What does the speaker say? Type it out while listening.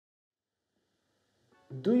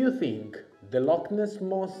Do you think the Loch Ness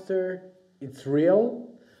Monster is real?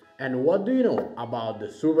 And what do you know about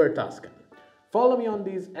the Super Tuscan? Follow me on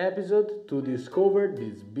this episode to discover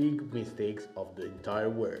these big mistakes of the entire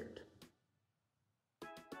world.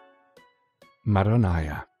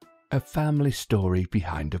 Marronaia, a family story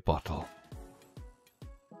behind a bottle.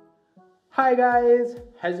 Hi guys!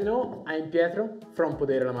 As you know, I'm Pietro from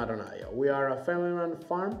Podere la Marronaia. We are a family-run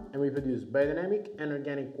farm and we produce biodynamic and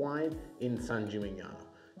organic wine in San Gimignano.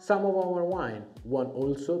 Some of our wine won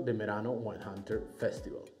also the Merano Wine Hunter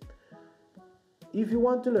Festival. If you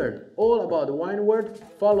want to learn all about the wine world,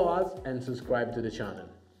 follow us and subscribe to the channel.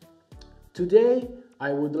 Today,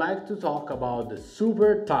 I would like to talk about the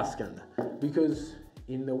Super Tuscan because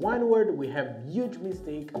in the wine world we have huge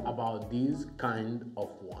mistake about these kind of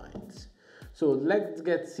wines. So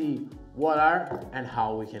let's see what are and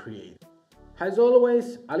how we can create. As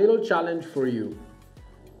always, a little challenge for you.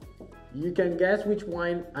 You can guess which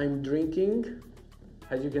wine I'm drinking.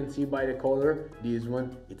 As you can see by the color, this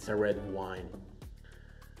one, it's a red wine.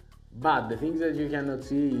 But the things that you cannot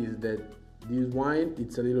see is that this wine,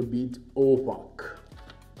 it's a little bit opaque.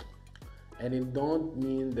 And it don't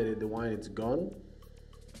mean that the wine is gone,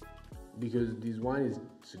 because this wine is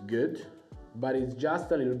good, but it's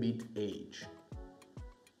just a little bit aged.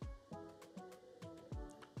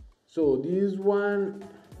 So this one,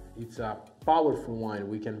 it's a powerful wine.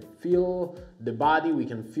 We can feel the body, we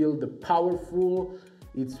can feel the powerful.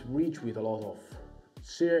 It's rich with a lot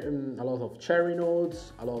of cherry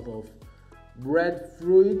notes, a lot of red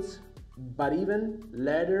fruits, but even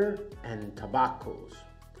leather and tobaccos.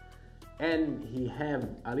 And he have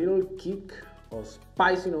a little kick of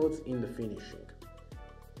spicy notes in the finishing.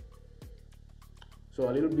 So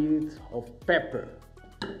a little bit of pepper.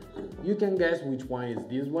 You can guess which wine is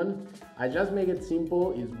this one. I just make it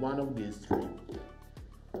simple, it's one of these three.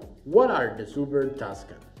 What are the Super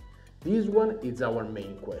Tuscan? This one is our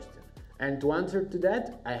main question. And to answer to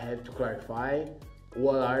that, I have to clarify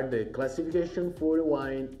what are the classification for the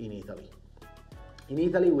wine in Italy. In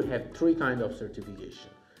Italy, we have three kinds of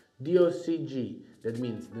certification. DOCG, that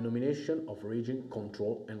means Denomination of Origin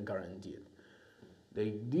Control and Guaranteed.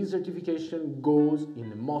 This certification goes in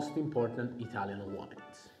the most important Italian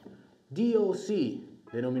wines. DOC,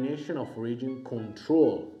 Denomination of Origin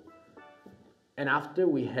Control. And after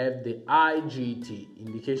we have the IGT,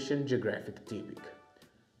 Indication Geographic Typic.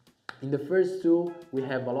 In the first two, we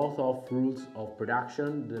have a lot of rules of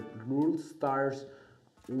production. The rules starts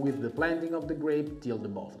with the planting of the grape till the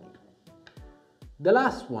bottling. The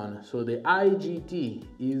last one, so the IGT,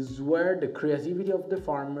 is where the creativity of the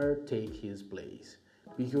farmer takes his place.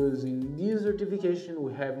 Because in this certification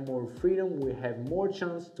we have more freedom, we have more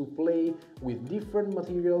chance to play with different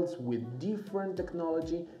materials, with different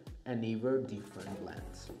technology and even different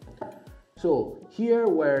blends. So here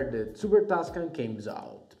where the Super Tuscan came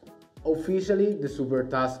out. Officially the Super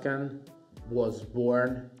Tuscan was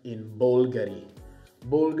born in Bulgaria.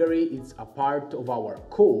 Bulgaria is a part of our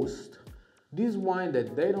coast. This wine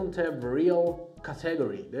that they don't have a real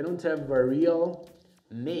category, they don't have a real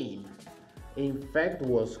name. In fact,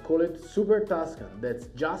 was called Super Tuscan. That's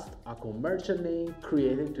just a commercial name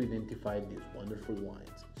created to identify these wonderful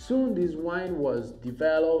wines. Soon this wine was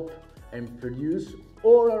developed and produced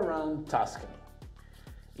all around Tuscany.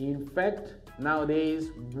 In fact,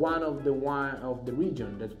 nowadays one of the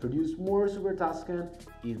region that produce more Super Tuscan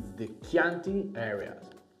is the Chianti area.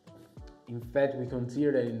 In fact, we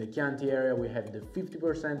consider that in the Chianti area we have the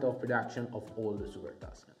 50% of production of all the Super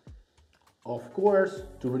Tuscan. Of course,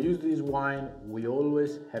 to produce this wine, we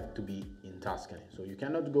always have to be in Tuscany. So you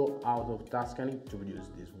cannot go out of Tuscany to produce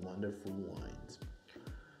these wonderful wines.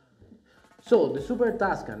 So the Super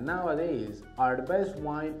Tuscan nowadays are the best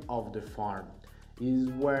wine of the farm. Is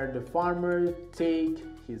where the farmer take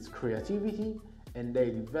his creativity and they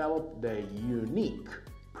develop their unique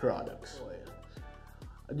products.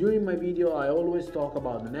 During my video, I always talk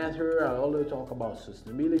about the nature, I always talk about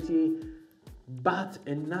sustainability, but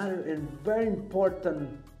another and very important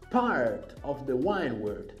part of the wine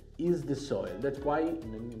world is the soil. That's why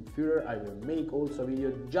in the future I will make also a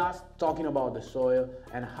video just talking about the soil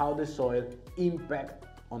and how the soil impact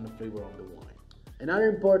on the flavor of the wine. Another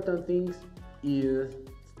important thing is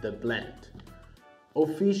the blend.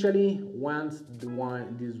 Officially, once this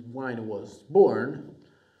wine was born,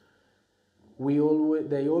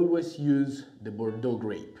 they always use the Bordeaux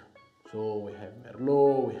grape. So we have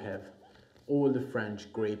Merlot, we have all the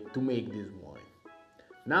French grape to make this wine.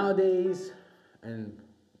 Nowadays, and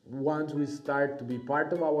once we start to be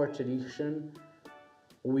part of our tradition,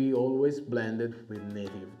 we always blend it with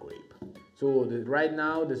native grape. So right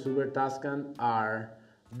now the Super Tuscan are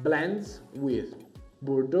blends with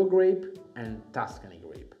Bordeaux grape and Tuscany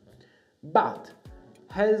grape. But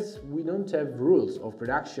as we don't have rules of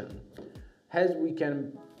production, as we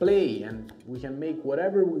can play and we can make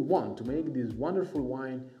whatever we want to make this wonderful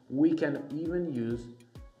wine, we can even use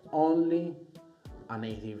only a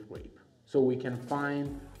native grape. So we can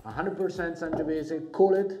find 100% Sangiovese,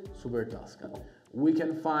 call it Super Tuscan. We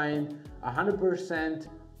can find 100%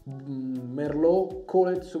 Merlot, call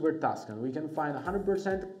it Super Tuscan. We can find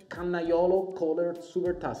 100% Cannaiolo, call it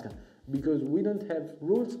Super Tuscan, because we don't have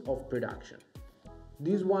rules of production.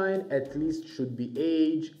 This wine at least should be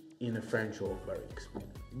aged in a French oak barriques.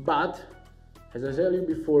 But, as I told you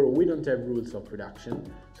before, we don't have rules of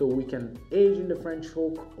production, so we can age in the French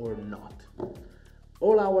oak or not.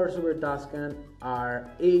 All our Super Tuscan are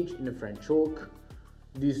aged in the French oak.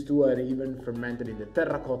 These two are even fermented in the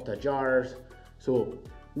terracotta jars. So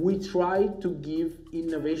we try to give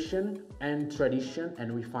innovation and tradition,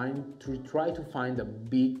 and we try to find a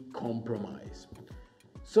big compromise.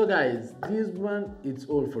 So guys, this one, it's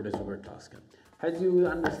all for the Super Tuscan. As you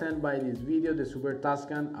understand by this video, the Super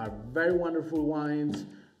Tuscan are very wonderful wines,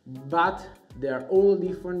 but they are all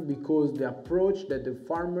different because the approach that the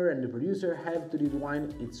farmer and the producer have to this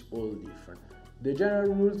wine, it's all different. The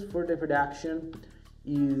general rules for the production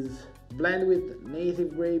is blend with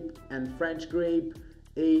native grape and French grape,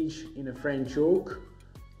 age in a French oak,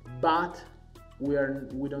 but we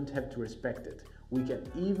don't have to respect it. We can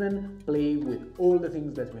even play with all the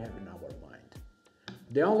things that we have in our mind.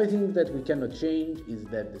 The only thing that we cannot change is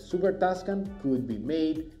that the Super Tuscan could be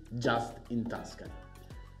made just in Tuscany.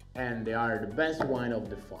 And they are the best wine of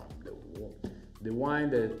the farm. The wine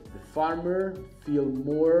that the farmer feel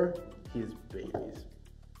more his babies.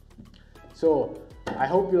 So I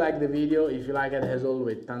hope you like the video. If you like it, as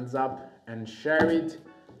always, thumbs up and share it.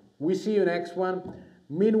 We see you next one.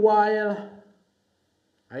 Meanwhile,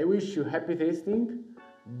 I wish you happy tasting,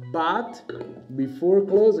 but before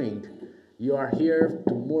closing, you are here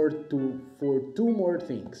for two more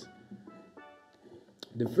things.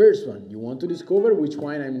 The first one, you want to discover which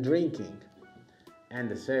wine I'm drinking. And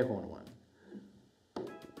the second one,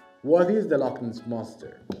 what is the Loch Ness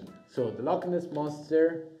Monster? So the Loch Ness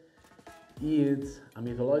Monster is a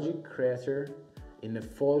mythological creature in the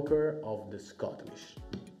folklore of the Scottish.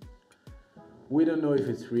 We don't know if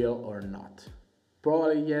it's real or not.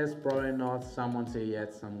 Probably yes, probably not. Someone say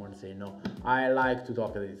yes, someone say no. I like to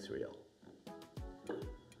talk that it's real.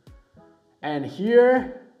 And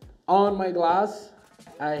here on my glass,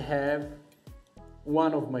 I have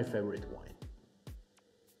one of my favorite wine.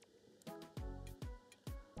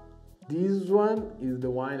 This one is the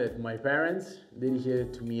wine that my parents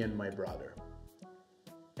dedicated to me and my brother.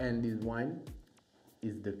 And this wine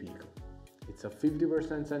is the Pico. It's a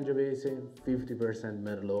 50% Sangiovese, 50%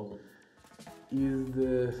 Merlot. Is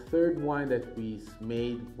the third wine that we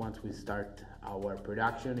made once we start our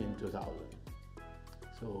production in 2000.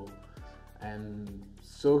 So I'm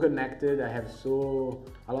so connected. I have a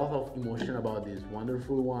lot of emotion about these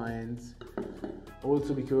wonderful wines.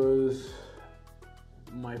 Also because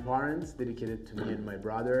my parents dedicated to me and my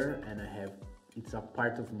brother, and it's a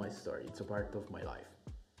part of my story. It's a part of my life.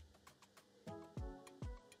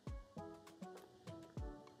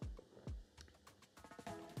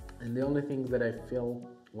 And the only things that I feel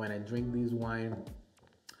when I drink this wine,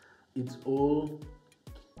 it's all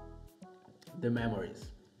the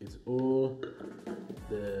memories. It's all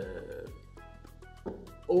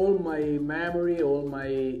my memory, all my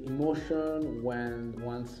emotion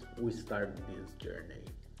once we start this journey.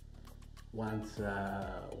 Once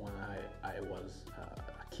when I was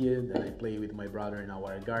a kid and I played with my brother in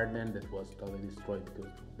our garden that was totally destroyed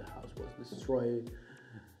because the house was destroyed.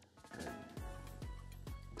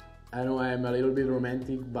 I know I'm a little bit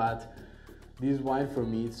romantic, but this wine for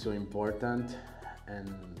me is so important and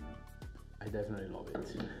I definitely love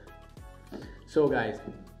it. So guys,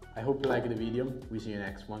 I hope you liked the video. We see you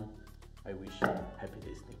next one. I wish you happy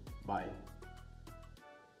tasting. Bye.